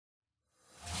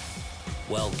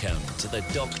Welcome to the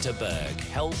Dr. Berg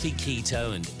Healthy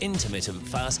Keto and Intermittent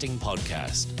Fasting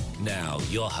Podcast. Now,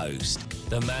 your host,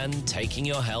 the man taking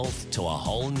your health to a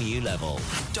whole new level,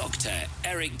 Dr.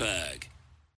 Eric Berg.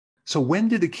 So when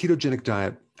did the ketogenic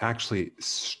diet actually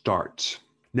start?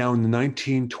 Now, in the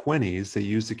 1920s, they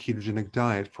used the ketogenic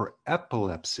diet for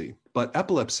epilepsy, but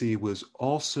epilepsy was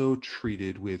also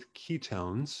treated with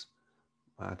ketones,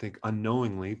 I think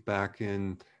unknowingly, back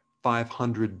in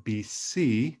 500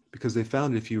 BC, because they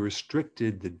found if you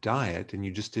restricted the diet and you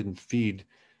just didn't feed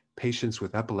patients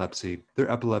with epilepsy,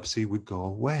 their epilepsy would go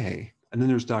away. And then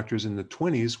there's doctors in the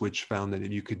 20s which found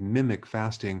that you could mimic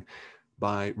fasting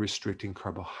by restricting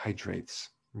carbohydrates.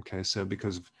 Okay, so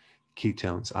because of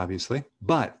ketones, obviously.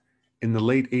 But in the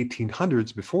late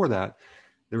 1800s, before that,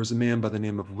 there was a man by the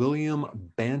name of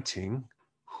William Banting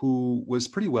who was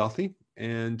pretty wealthy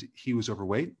and he was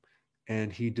overweight.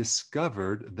 And he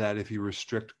discovered that if you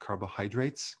restrict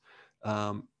carbohydrates,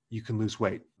 you can lose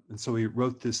weight. And so he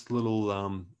wrote this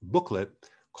little booklet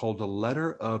called A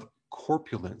Letter of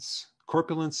Corpulence.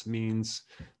 Corpulence means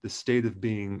the state of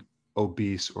being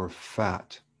obese or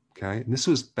fat. Okay. And this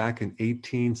was back in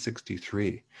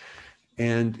 1863.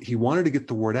 And he wanted to get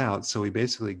the word out. So he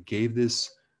basically gave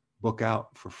this book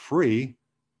out for free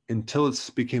until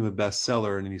it became a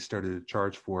bestseller, and then he started to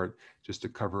charge for it just to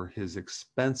cover his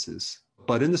expenses.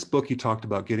 But in this book, he talked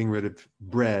about getting rid of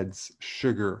breads,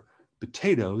 sugar,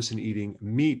 potatoes, and eating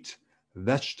meat,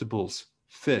 vegetables,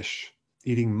 fish,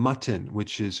 eating mutton,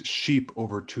 which is sheep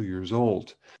over 2 years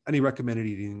old. And he recommended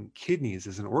eating kidneys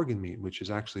as an organ meat, which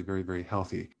is actually very, very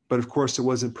healthy. But of course, it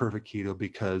wasn't perfect keto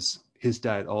because his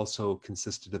diet also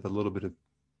consisted of a little bit of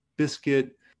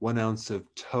biscuit, 1 ounce of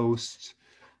toast,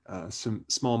 some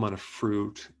small amount of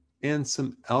fruit, and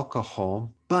some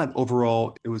alcohol. But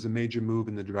overall, it was a major move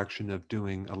in the direction of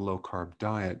doing a low-carb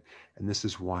diet, and this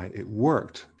is why it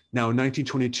worked. Now, in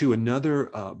 1922,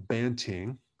 another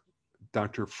Banting,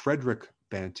 Dr. Frederick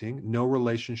Banting, no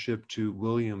relationship to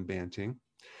William Banting,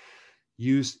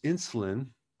 used insulin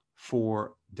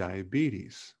for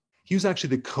diabetes. He was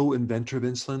actually the co-inventor of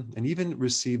insulin and even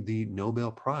received the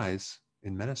Nobel Prize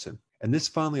in medicine. And this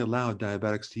finally allowed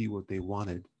diabetics to eat what they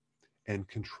wanted and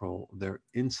control their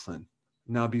insulin.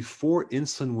 Now, before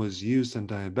insulin was used on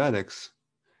diabetics,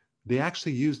 they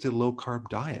actually used a low-carb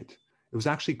diet. It was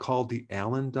actually called the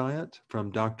Allen diet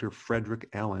from Dr. Frederick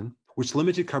Allen, which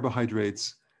limited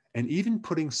carbohydrates and even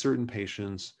putting certain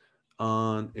patients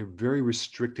on a very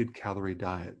restricted calorie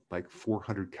diet, like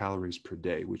 400 calories per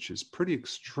day, which is pretty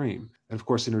extreme. And of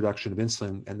course, introduction of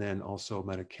insulin and then also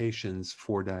medications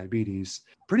for diabetes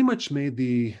pretty much made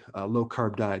the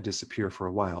low-carb diet disappear for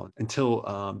a while until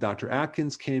Dr.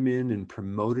 Atkins came in and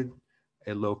promoted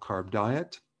a low-carb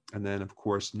diet. And then, of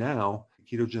course, now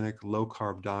ketogenic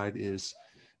low-carb diet is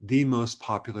the most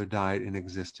popular diet in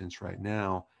existence right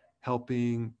now,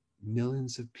 helping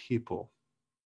millions of people